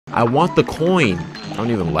I want the coin. I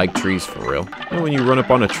don't even like trees for real. You know when you run up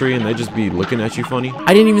on a tree and they just be looking at you funny?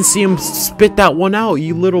 I didn't even see him spit that one out,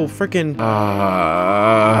 you little freaking...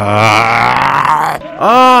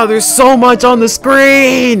 there's so much on the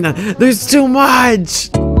screen! There's too much!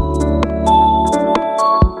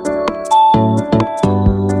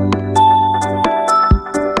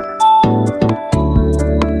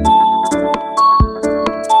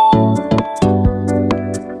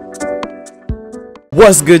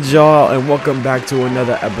 What's good, y'all, and welcome back to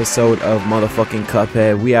another episode of motherfucking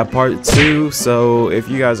Cuphead. We have part 2, so if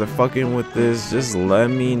you guys are fucking with this, just let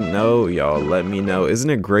me know, y'all. Let me know. Isn't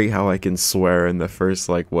it great how I can swear in the first,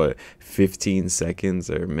 like, what, 15 seconds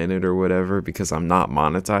or a minute or whatever because I'm not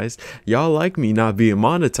monetized? Y'all like me not being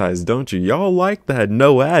monetized, don't you? Y'all like that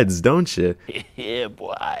no ads, don't you? Yeah,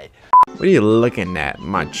 boy. What are you looking at?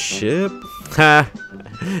 My chip? Ha!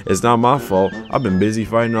 It's not my fault. I've been busy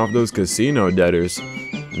fighting off those casino debtors.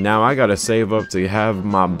 Now I gotta save up to have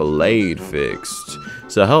my blade fixed.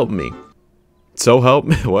 So help me. So help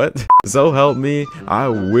me? What? So help me. I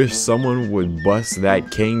wish someone would bust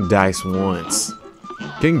that King Dice once.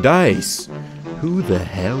 King Dice? Who the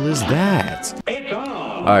hell is that?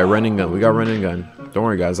 Alright, running gun. We got running gun. Don't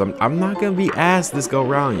worry, guys. I'm not gonna be ass this go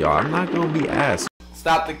round, y'all. I'm not gonna be ass.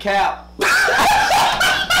 Stop the cap. Stop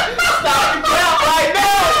the cap right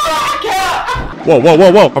now. Stop the cap. Whoa, whoa,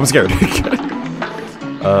 whoa, whoa. I'm scared.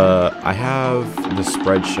 I have the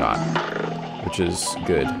spread shot, which is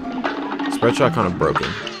good. Spread shot kind of broken,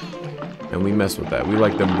 and we mess with that. We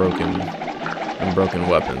like them broken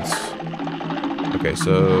weapons. Okay,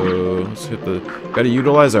 so let's hit the. Gotta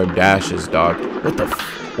utilize our dashes, dog. What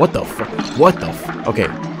the fuck? Okay,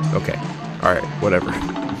 okay. All right, whatever.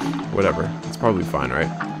 Whatever. It's probably fine, right?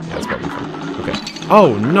 Yeah, it's probably fine. Okay.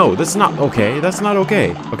 Oh no, that's not okay. That's not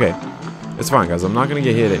okay. Okay, it's fine, guys. I'm not gonna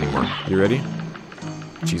get hit anymore. You ready?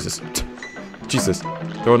 Jesus. Jesus.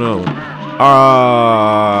 Throw another one.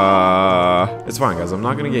 It's fine, guys. I'm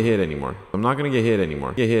not gonna get hit anymore. I'm not gonna get hit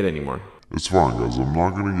anymore. It's fine, guys. I'm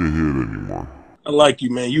not gonna get hit anymore. I like you,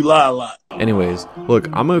 man. You lie a lot. Anyways, look,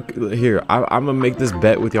 I'm gonna make this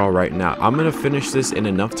bet with y'all right now. I'm gonna finish this in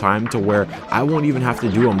enough time to where I won't even have to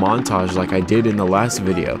do a montage like I did in the last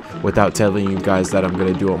video without telling you guys that I'm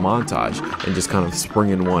gonna do a montage and just kind of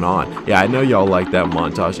springing one on. Yeah, I know y'all like that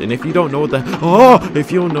montage, and if you don't know what the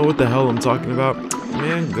hell I'm talking about,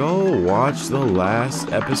 man, go watch the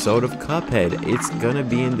last episode of Cuphead. It's gonna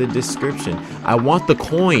be in the description. I want the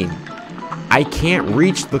coin. I can't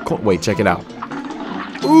reach the coin. Wait, check it out.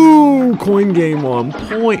 Ooh, coin game on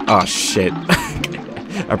point. Oh, shit.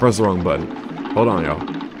 I pressed the wrong button. Hold on, y'all.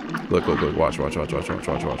 Look. Watch.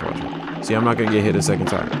 See, I'm not going to get hit a second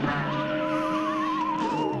time.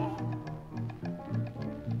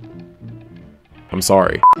 I'm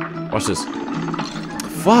sorry. Watch this.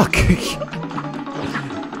 Fuck.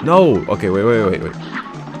 No. Okay, wait.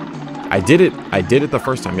 I did it the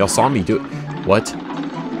first time. Y'all saw me do it. What?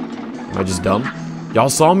 Am I just dumb? Y'all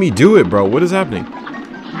saw me do it, bro. What is happening?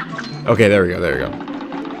 Okay, there we go.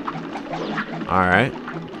 Alright.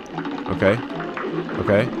 Okay.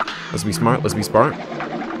 Let's be smart.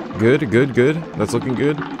 Good. That's looking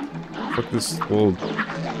good. Fuck this little...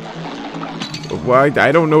 Well,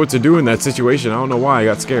 I don't know what to do in that situation. I don't know why I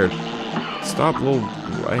got scared. Stop, little...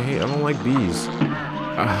 I don't like bees.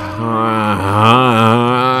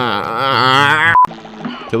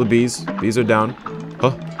 Kill the bees. Bees are down.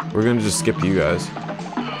 Huh? We're gonna just skip you guys.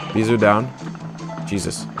 Bees are down.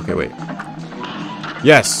 Jesus. Okay, wait.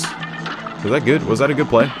 Yes! Was that good? Was that a good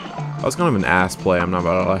play? That was kind of an ass play, I'm not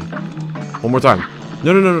about to lie. One more time.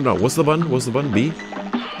 No. What's the button? B?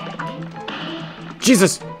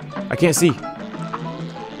 Jesus! I can't see.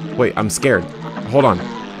 Wait, I'm scared. Hold on.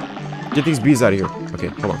 Get these bees out of here. Okay,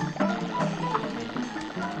 hold on.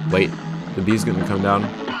 Wait. The bee's gonna come down.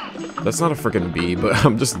 That's not a freaking bee, but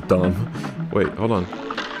I'm just dumb. Wait, hold on.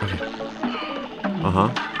 Okay.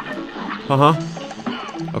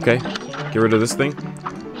 Okay. Get rid of this thing.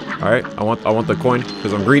 Alright, I want the coin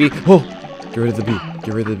because I'm greedy. Oh! Get rid of the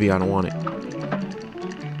bee. I don't want it.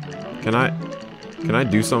 Can I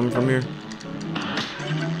do something from here?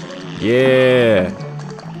 Yeah.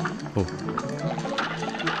 Oh.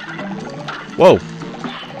 Whoa.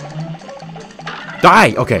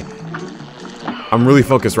 Die! Okay. I'm really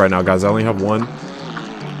focused right now, guys. I only have one.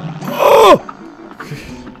 Oh!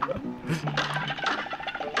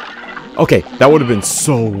 Okay, that would have been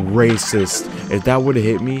so racist if that would have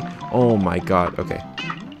hit me. Oh my god. Okay.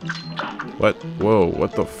 What? Whoa,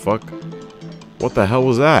 what the fuck? What the hell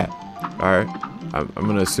was that? Alright. I'm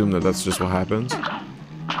gonna assume that that's just what happens.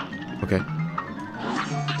 Okay.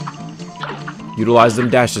 Utilize them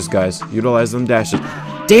dashes, guys. Utilize them dashes.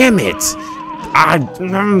 Damn it!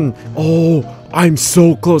 Oh, I'm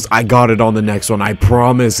so close. I got it on the next one. I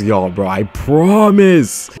promise, y'all, bro. I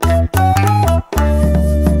promise.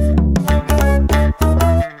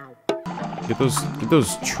 Get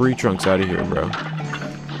those tree trunks out of here, bro.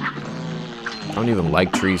 I don't even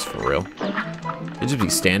like trees for real. They just be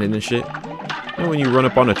standing and shit. You know when you run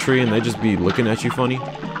up on a tree and they just be looking at you funny?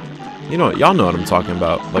 You know, y'all know what I'm talking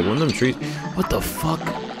about. Like when them trees. What the fuck?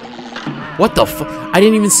 What the fuck? I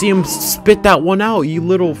didn't even see him spit that one out, you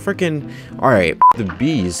little freaking. Alright, the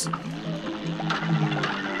bees.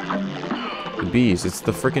 The bees. It's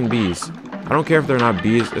the freaking bees. I don't care if they're not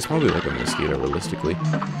bees. It's probably like a mosquito, realistically.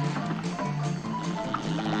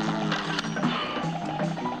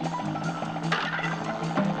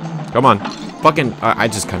 Come on. Fucking. I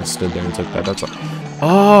just kind of stood there and took that. That's all.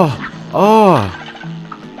 Oh. Oh.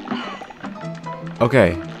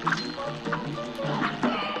 Okay.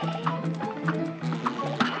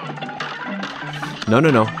 No, no,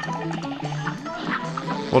 no.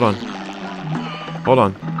 Hold on. Hold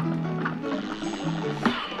on.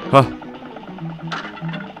 Huh.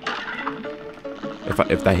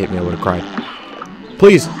 If that hit me, I would have cried.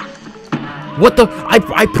 Please. What the?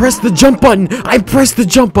 I pressed the jump button. I pressed the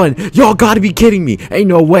jump button. Y'all gotta be kidding me. Ain't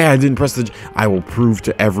no way I didn't press the. I will prove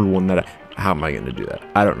to everyone that how am I gonna do that?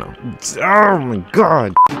 I don't know. Oh my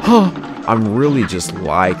god. Huh. I'm really just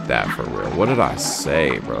like that for real. What did I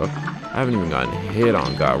say, bro? I haven't even gotten hit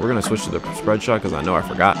on. God, we're gonna switch to the spread shot because I know I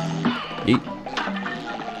forgot. Eat.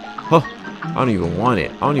 Huh. I don't even want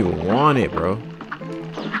it. I don't even want it, bro.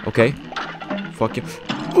 Okay. Fuck you.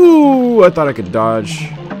 Ooh, I thought I could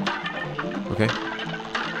dodge. Okay.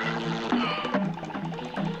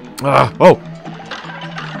 Ah. Oh.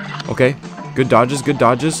 Okay. Good dodges. Good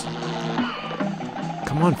dodges.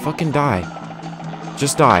 Come on, fucking die.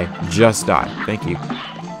 Just die. Just die. Thank you.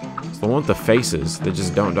 I want the faces. They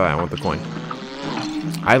just don't die. I want the coin.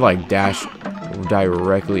 I like dash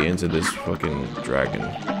directly into this fucking dragon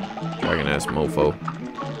ass mofo.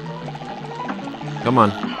 Come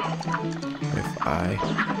on. If I.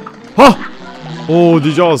 Oh,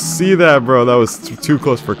 did y'all see that, bro? That was too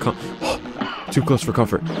close for too close for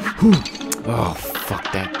comfort. Whew. Oh,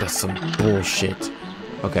 fuck that. That's some bullshit.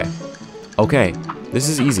 Okay. Okay. This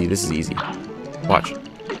is easy. This is easy. Watch.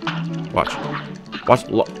 Watch. Watch.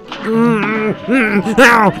 Look.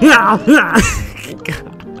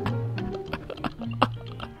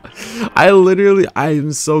 I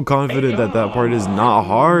am so confident that that part is not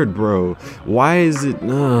hard, bro. Why is it?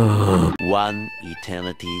 One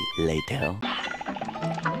eternity later.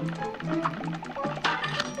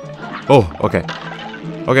 Oh, okay.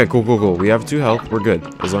 Okay, cool, cool, cool. We have 2 health. We're good.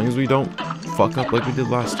 As long as we don't fuck up like we did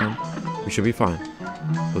last time, we should be fine.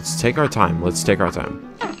 Let's take our time. Let's take our time.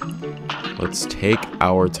 Let's take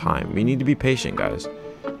our time. We need to be patient, guys.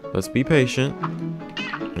 Let's be patient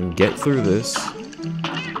and get through this.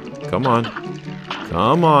 Come on.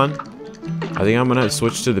 Come on. I think I'm gonna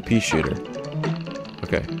switch to the pea shooter.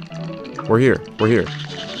 Okay. We're here. We're here.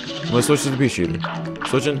 I'm gonna switch to the pea shooter.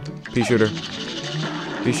 Switching. Pea shooter.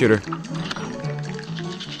 Pea shooter.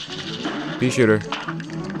 Pea shooter.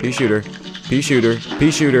 Pea shooter. Pea shooter.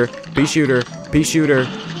 Pea shooter. Pea shooter. Pea shooter.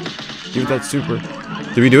 Give that super.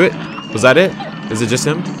 Did we do it? Was that it? Is it just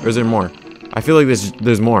him? Or is there more? I feel like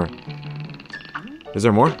there's more. Is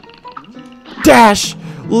there more? Dash!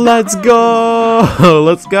 Let's go!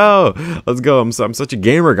 Let's go! Let's go. I'm such a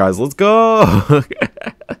gamer, guys. Let's go!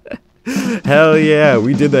 Hell yeah.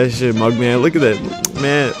 We did that shit, Mugman. Look at that.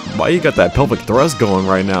 Man, why you got that pelvic thrust going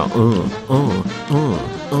right now?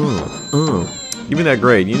 Give me that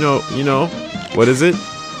grade. You know. What is it?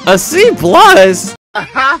 A C+!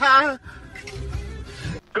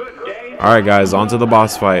 Alright guys, on to the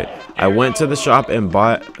boss fight. I went to the shop and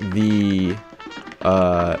bought the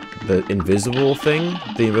invisible thing,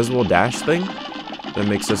 the invisible dash thing that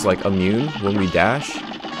makes us like immune when we dash.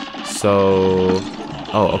 So,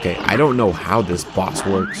 oh, okay. I don't know how this boss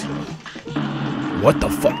works. What the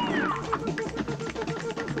fuck?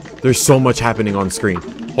 There's so much happening on screen.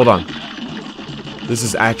 Hold on. This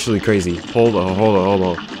is actually crazy. Hold on, hold on, hold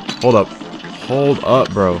on. Hold up. Hold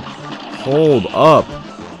up, bro. Hold up.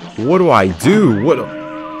 What do I do?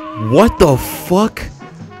 What the fuck?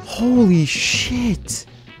 Holy shit.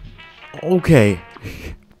 Okay.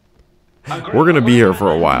 We're gonna be here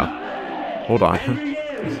for a while. Hold on.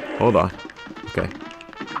 Hold on. Okay.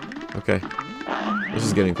 Okay. This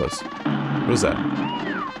is getting close. What is that?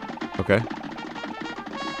 Okay.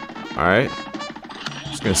 Alright.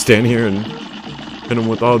 Just gonna stand here and hit him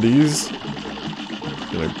with all these.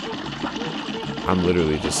 I'm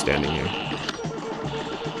literally just standing here.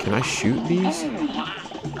 Can I shoot these?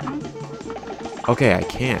 Okay, I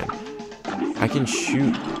can. I can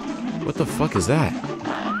shoot. What the fuck is that?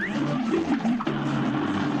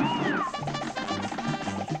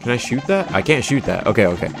 Can I shoot that? I can't shoot that. Okay,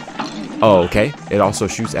 okay. Oh, okay. It also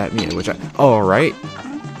shoots at me, which I... Oh, alright.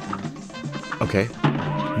 Okay.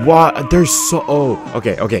 What? There's so... Oh,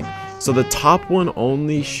 okay, okay. So the top one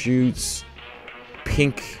only shoots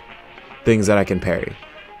pink things that I can parry.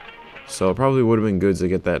 So it probably would have been good to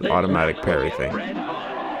get that automatic parry thing.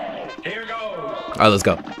 Alright, let's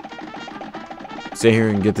go. Stay here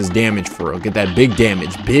and get this damage for real. Get that big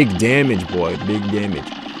damage. Big damage, boy. Big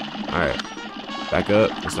damage. Alright. Back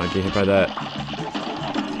up. Let's not get hit by that.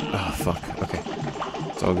 Oh, fuck. Okay.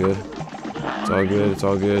 It's all good. It's all good. It's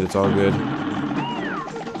all good. It's all good.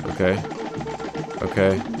 Okay.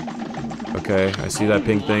 Okay. Okay. I see that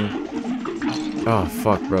pink thing. Oh,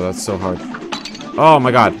 fuck, bro. That's so hard. Oh,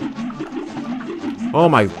 my God. Oh,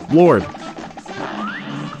 my Lord.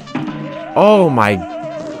 Oh, my...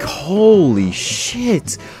 Holy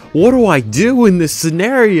shit. What do I do in this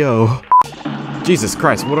scenario? Jesus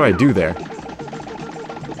Christ. What do I do there?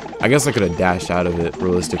 I guess I could have dashed out of it,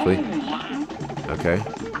 realistically. Okay.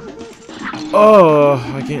 Oh,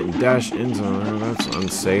 I can't dash into her. That's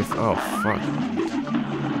unsafe. Oh, fuck.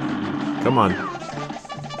 Come on.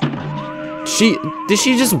 Did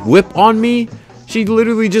she just whip on me? She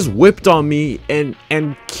literally just whipped on me and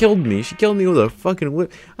killed me. She killed me with a fucking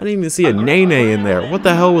whip. I didn't even see a nene in there. What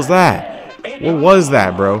the hell was that? What was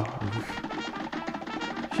that, bro?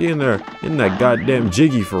 She in there, in that goddamn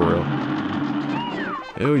jiggy for real.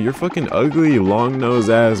 Ew, you're fucking ugly, long-nosed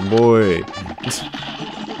ass boy.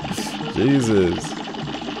 Jesus.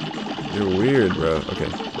 You're weird, bro. Okay,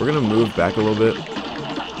 we're gonna move back a little bit.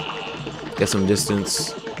 Get some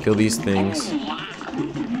distance. Kill these things.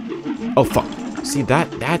 Oh, fuck. See,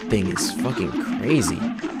 that thing is fucking crazy.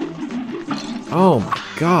 Oh, my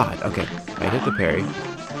God. Okay, I hit the parry.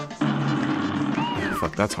 Oh,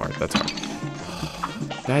 fuck, that's hard. That's hard.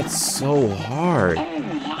 That's so hard.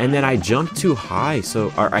 And then I jumped too high,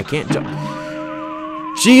 so I can't jump.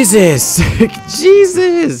 Jesus!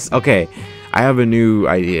 Jesus! Okay, I have a new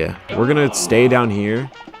idea. We're gonna stay down here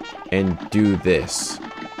and do this.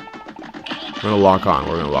 We're gonna lock on.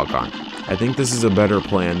 We're gonna lock on. I think this is a better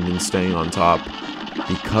plan than staying on top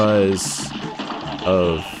because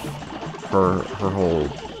of her whole,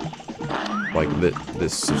 like,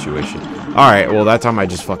 this situation. Alright, well, that time I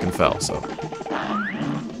just fucking fell, so.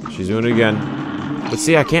 She's doing it again. But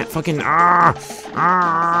see, I can't fucking... Okay.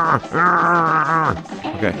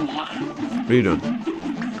 What are you doing?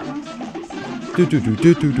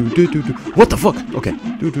 What the fuck? Okay.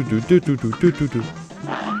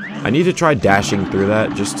 I need to try dashing through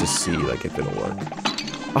that just to see, like, if it'll work.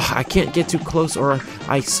 Oh, I can't get too close or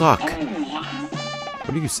I suck. What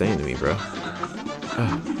are you saying to me, bro?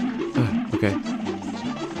 Okay.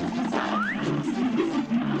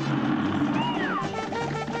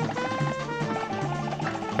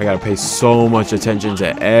 I gotta pay so much attention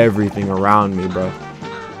to everything around me, bro.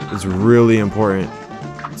 It's really important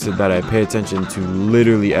so that I pay attention to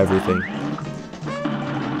literally everything.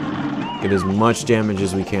 Get as much damage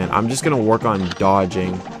as we can. I'm just gonna work on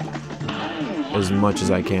dodging as much as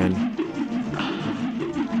I can.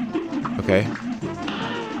 Okay.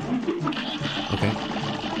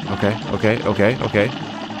 Okay.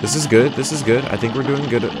 This is good. This is good. I think we're doing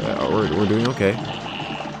good. We're doing okay.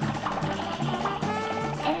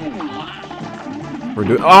 We're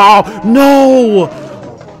doing... Oh, no!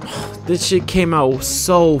 This shit came out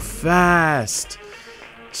so fast.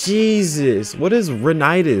 Jesus. What is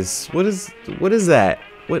rhinitis? What is that?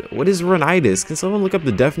 What is rhinitis? Can someone look up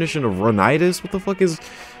the definition of rhinitis? What the fuck is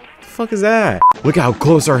that? Look how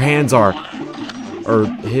close our hands are. Or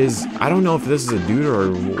his... I don't know if this is a dude or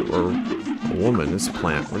a woman. It's a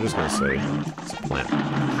plant. We're just gonna say it's a plant.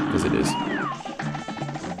 Because it is.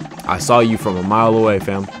 I saw you from a mile away,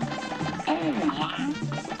 fam.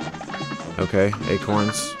 Okay,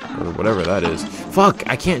 acorns, or whatever that is. Fuck,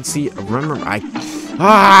 I can't see. Remember, I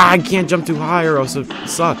can't jump too high or else it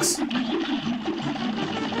sucks.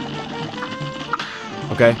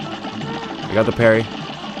 Okay, I got the parry,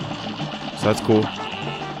 so that's cool.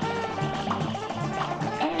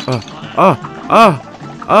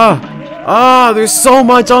 There's so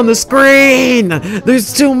much on the screen.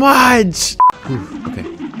 There's too much. Whew, okay.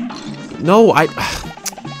 No,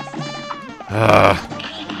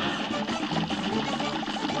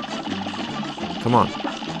 Come on.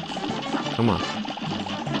 Come on.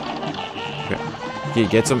 Okay. Okay,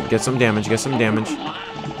 get some damage. Get some damage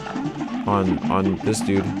on this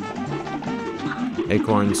dude.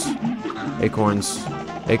 Acorns. Acorns.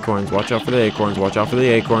 Acorns. Watch out for the acorns. Watch out for the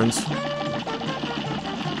acorns.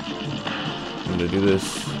 I'm gonna do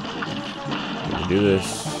this. I'm gonna do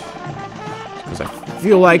this. Because I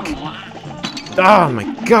feel like... Oh my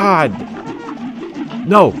god!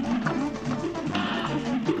 No!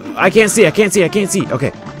 I can't see, I can't see, I can't see.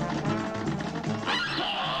 Okay.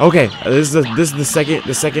 Okay, this is the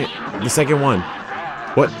second one.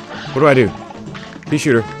 What do I do? Pea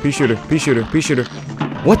shooter, pea shooter, pea shooter, pea shooter.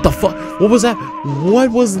 What the fuck? What was that?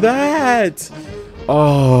 What was that?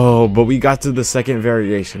 Oh, but we got to the second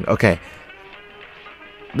variation. Okay.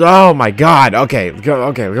 Oh my god. Okay,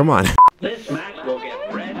 okay, come on. This match will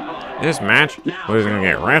get red hot. This match is gonna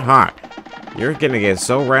get red hot. You're gonna get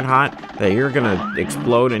so red hot that you're gonna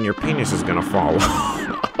explode and your penis is gonna fall.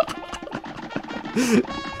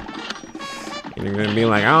 You're gonna be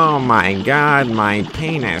like, oh my god, my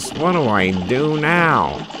penis. What do I do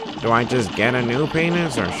now? Do I just get a new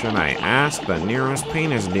penis, or should I ask the nearest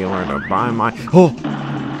penis dealer to buy my... Oh!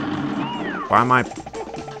 Buy my...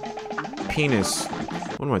 penis.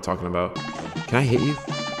 What am I talking about? Can I hit you?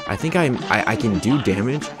 I think I can do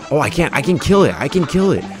damage. Oh, I can't. I can kill it. I can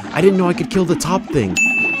kill it. I didn't know I could kill the top thing.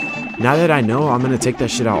 Now that I know, I'm gonna take that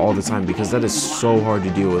shit out all the time because that is so hard to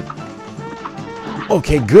deal with.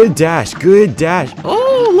 Okay, good dash. Good dash.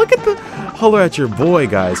 Oh, look at the... Holler at your boy,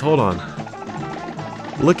 guys. Hold on.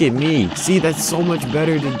 Look at me. See, that's so much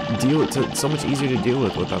better to deal with. So much easier to deal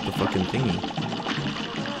with without the fucking thingy.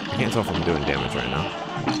 I can't tell if I'm doing damage right now.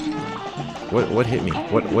 What hit me?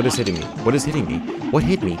 What is hitting me? What is hitting me? What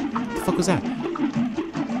hit me? What the fuck was that?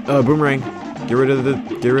 Boomerang. Get rid of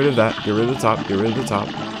that. Get rid of the top. Get rid of the top.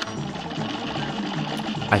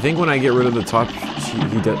 I think when I get rid of the top,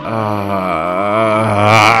 he does.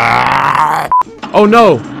 Oh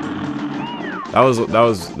no! That was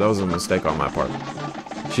a mistake on my part.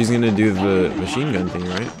 She's gonna do the machine gun thing,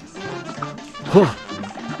 right? Huh.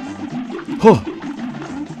 Huh.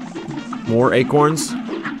 More acorns.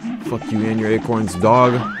 Fuck you and your acorns,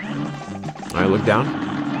 dog. Alright, look down.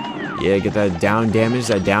 Yeah, get that down damage,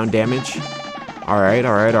 Alright,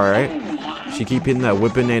 alright, alright. She keep hitting that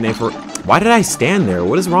whipping and for... Why did I stand there?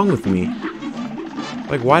 What is wrong with me?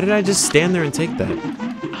 Like, why did I just stand there and take that?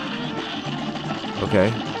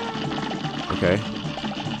 Okay. Okay.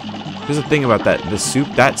 Here's the thing about that.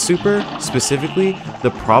 That super, specifically,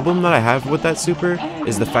 the problem that I have with that super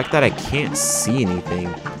is the fact that I can't see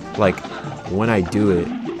anything. Like, when I do it.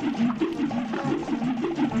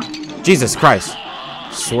 Jesus Christ.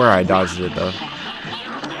 Swear I dodged it, though.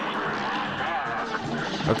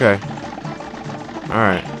 Okay.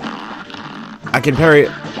 Alright. I can parry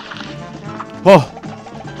it. Oh!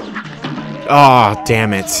 Oh,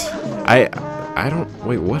 damn it. I don't...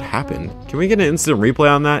 Wait, what happened? Can we get an instant replay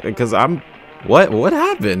on that? Because I'm... What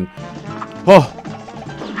happened? Oh!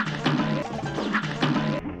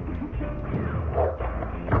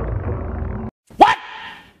 What?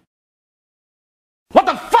 What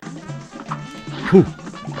the fuck? Whew.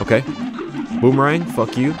 Okay. Boomerang,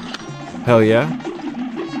 fuck you. Hell yeah.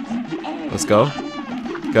 Let's go.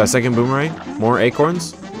 Got a second boomerang. More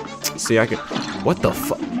acorns. See, I could... What the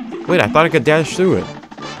fuck? Wait, I thought I could dash through it.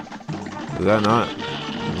 Is that not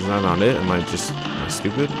it? Am I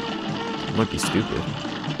stupid? I might be stupid.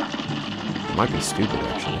 I might be stupid,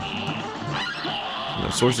 actually. My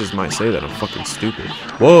sources might say that I'm fucking stupid.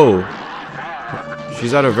 Whoa!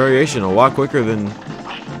 She's out of variation a lot quicker than...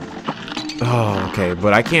 Oh, okay,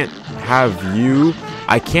 but I can't have you...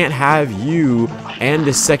 I can't have you and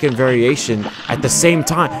the second variation at the same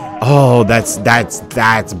time. Oh, that's bad.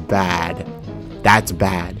 That's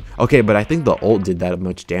bad. Okay, but I think the ult did that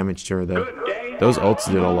much damage to her, though. Those ults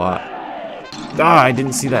did a lot. Ah, I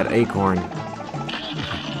didn't see that acorn.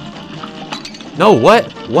 No,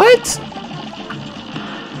 what? What?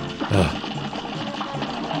 Ugh.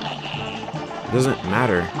 It doesn't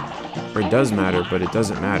matter. Or it does matter, but it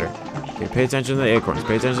doesn't matter. Okay, pay attention to the acorns.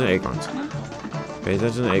 Pay attention to the acorns. Pay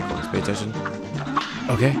attention to the acorns. Pay attention.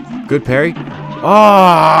 Okay, good parry.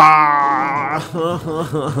 Ah!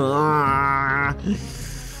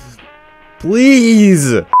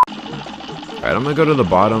 Please! Alright, I'm gonna go to the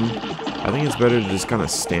bottom. I think it's better to just kind of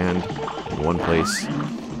stand in one place.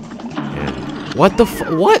 And... What the f-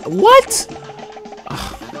 What? What?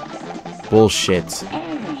 Ugh. Bullshit.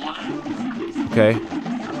 Okay.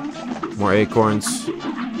 More acorns.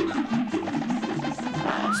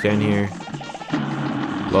 Stand here.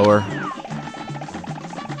 Lower.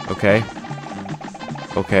 Okay.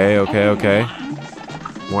 Okay, okay, okay.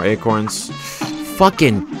 More acorns.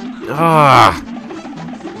 Fucking... Ah!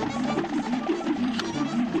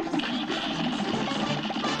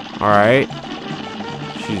 Alright.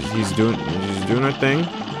 She's doing her thing.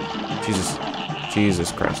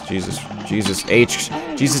 Jesus Christ. Jesus H.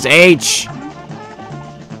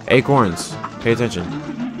 Acorns. Pay attention.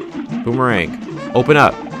 Boomerang. Open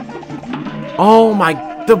up. Oh my,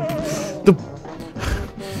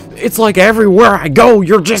 it's like everywhere I go,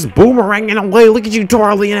 you're just boomeranging away. Look at you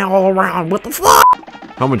twirling it all around. What the fuck?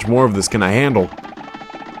 How much more of this can I handle?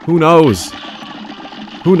 Who knows?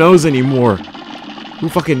 Who knows anymore? Who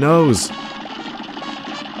fucking knows?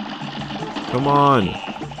 Come on.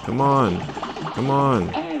 Come on. Come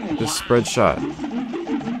on. Just spread shot.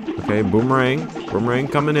 Okay, boomerang. Boomerang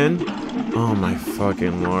coming in. Oh my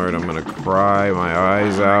fucking lord, I'm gonna cry my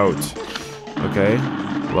eyes out. Okay,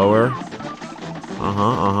 lower.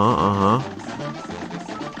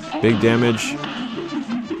 Big damage.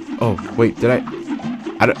 Oh, wait, did I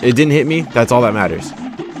don't, it didn't hit me? That's all that matters.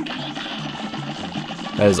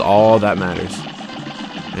 That is all that matters.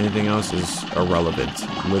 Anything else is irrelevant.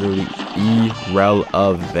 Literally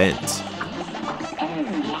irrelevant.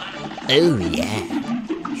 Oh yeah.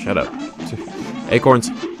 Shut up. Acorns.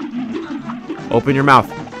 Open your mouth.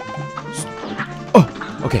 Oh,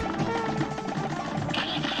 okay.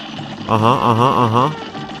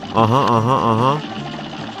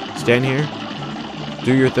 Stand here.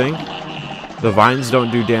 Do your thing. The vines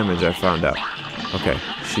don't do damage, I found out. Okay,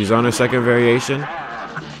 she's on her second variation.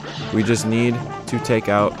 We just need to take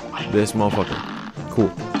out this motherfucker. Cool.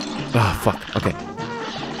 Ah, fuck. Okay.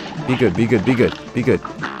 Be good, be good, be good, be good.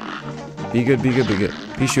 Be good, be good, be good.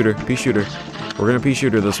 Pea shooter, pea shooter. We're gonna pea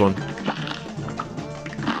shooter this one.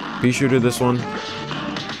 Pea shooter this one.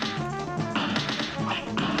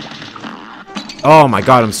 Oh my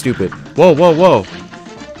god, I'm stupid. Whoa, whoa, whoa.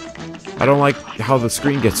 I don't like how the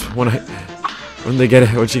screen gets when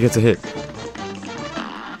she gets a hit.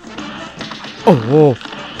 Oh, whoa.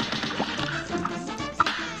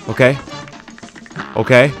 Okay.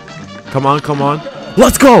 Okay. Come on, come on.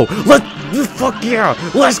 Let's go! Fuck yeah!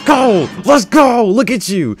 Let's go! Let's go! Look at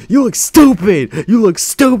you! You look stupid! You look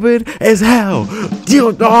stupid as hell!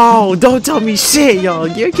 Oh, don't tell me shit, y'all!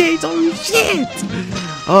 You can't tell me shit!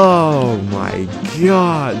 Oh my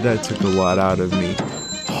god, that took a lot out of me.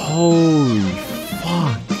 Holy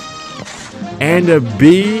fuck. And a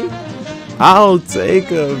B? I'll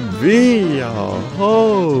take a B, y'all.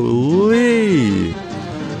 Holy.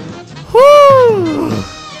 Woo.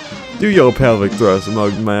 Do your pelvic thrust,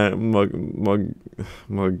 muggers.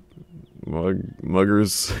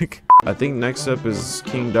 I think next up is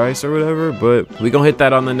King Dice or whatever, but we gonna hit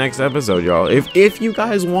that on the next episode, y'all. If you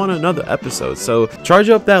guys want another episode, so charge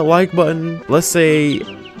up that like button. Let's say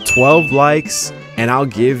 12 likes, and I'll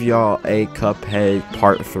give y'all a CupHead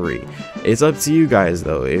part 3. It's up to you guys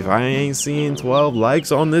though. If I ain't seeing 12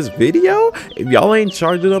 likes on this video, if y'all ain't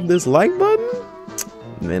charging up this like button,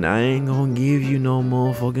 then I ain't gonna give you no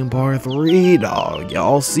motherfucking part 3, dog.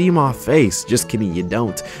 Y'all see my face. Just kidding, you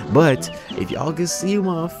don't. But if y'all can see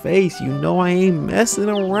my face, you know I ain't messing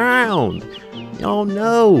around. Y'all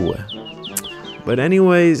know. But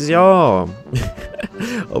anyways, y'all.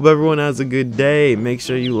 Hope everyone has a good day. Make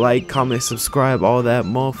sure you like, comment, subscribe, all that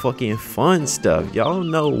motherfucking fun stuff. Y'all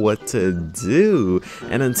know what to do.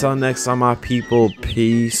 And until next time, my people,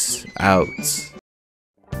 peace out.